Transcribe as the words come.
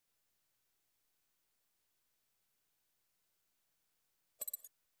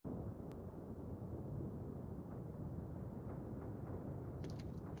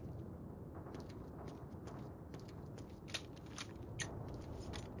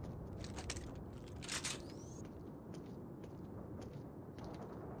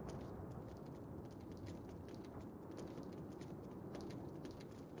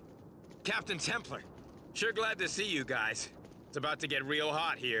Captain Templar. Sure glad to see you guys. It's about to get real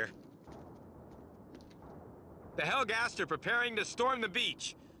hot here. The Helghast are preparing to storm the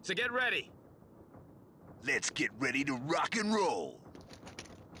beach, so get ready. Let's get ready to rock and roll.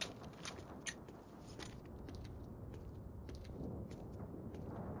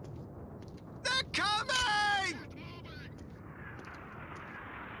 They're coming!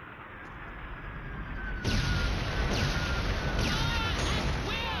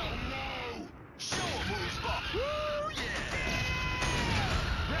 No! Show 'em who's boss! Woo, yeah!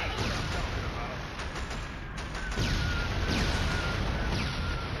 That's what I'm talking about.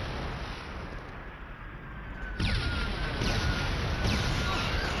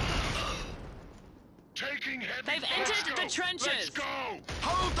 Taking heavy. They've entered the trenches. Let's go!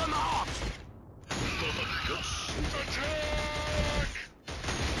 Hold them off! Attack!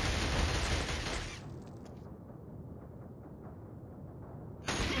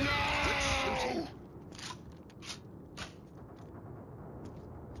 No!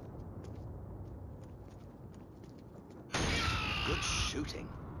 Good shooting.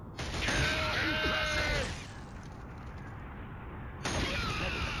 Impressive!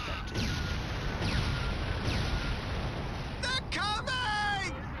 Very effective. They're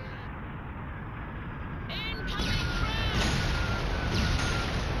coming! Incoming threat!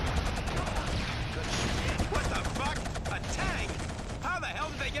 What the fuck? A tank? How the hell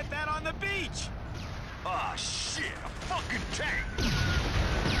did they get that on the beach? Ah, shit! A fucking tank!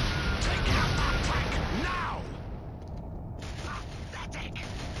 Take out that tank now! Pathetic!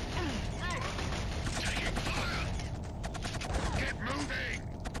 Taking fire! Get moving!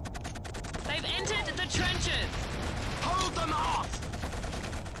 They've entered the trenches. Hold them off!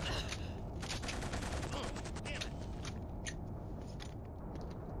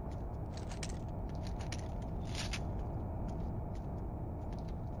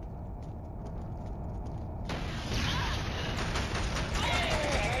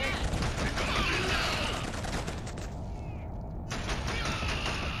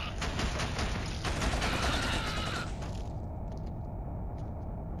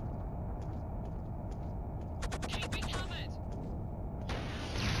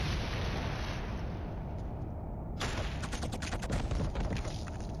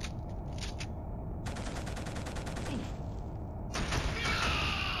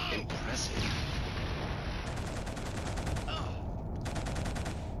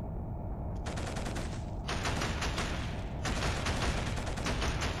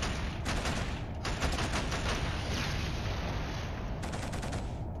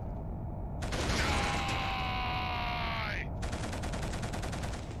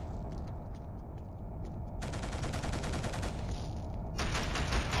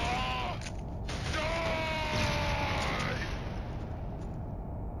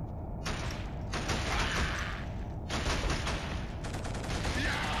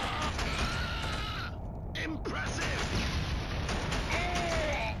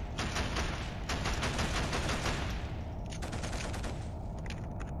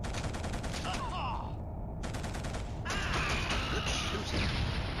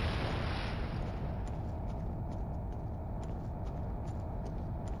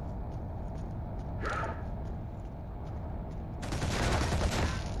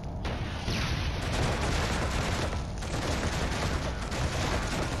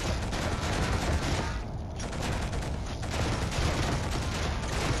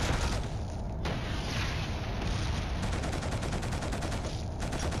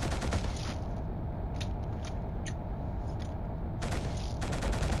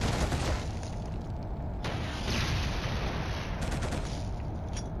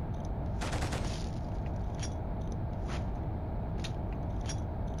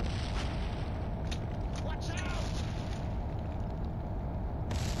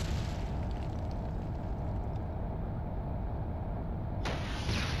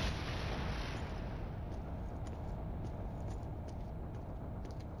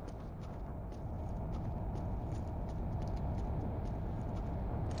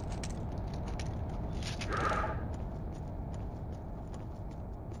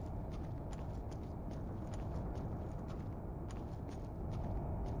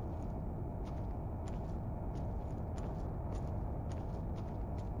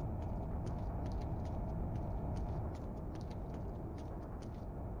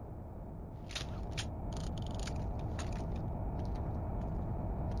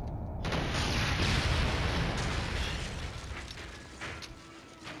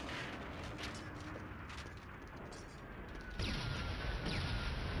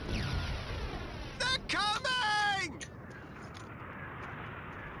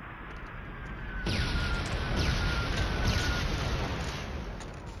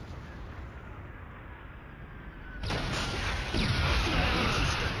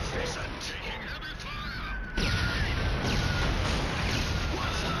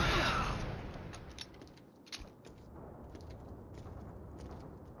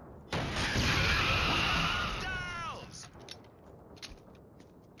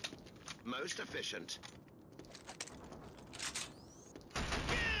 most efficient.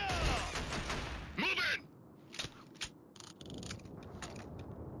 Move in!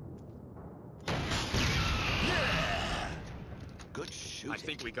 Good shooting. I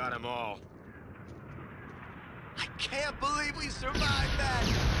think we got them all. I can't believe we survived that!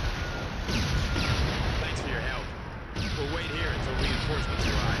 Thanks for your help. We'll wait here until reinforcements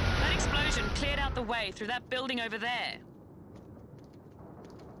arrive. That explosion cleared out the way through that building over there.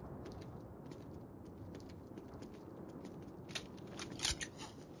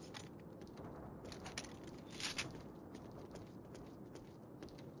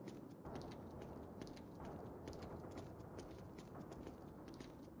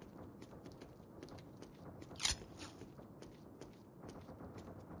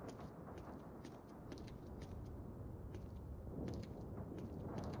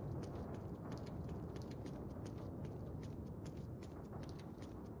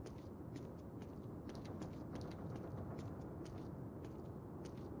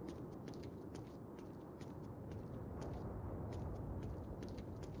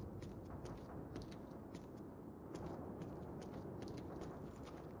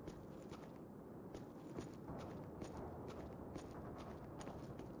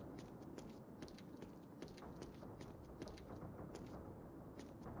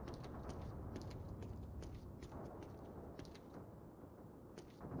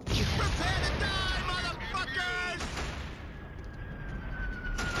 Prepare to die, motherfuckers!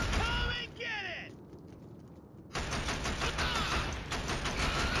 Come and get it!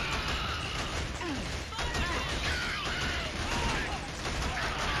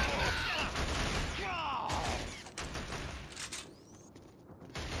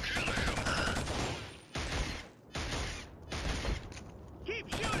 Keep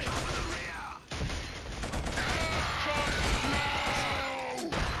shooting!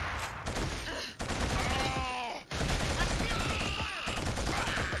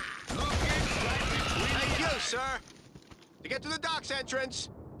 Thank you, sir. To get to the docks entrance,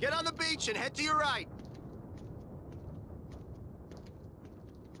 get on the beach and head to your right.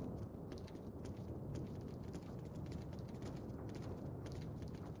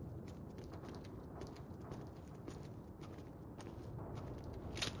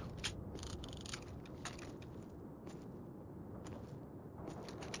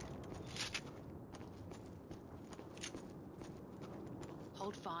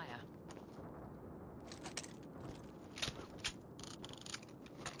 Hold fire.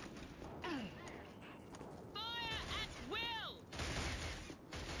 Fire at will!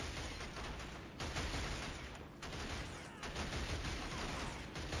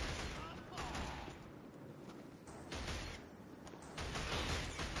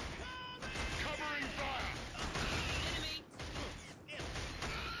 Covering fire! Enemy!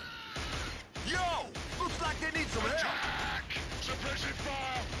 Yo! Looks like they need some help. Attack! Suppressive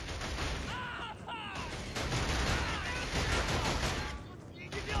fire!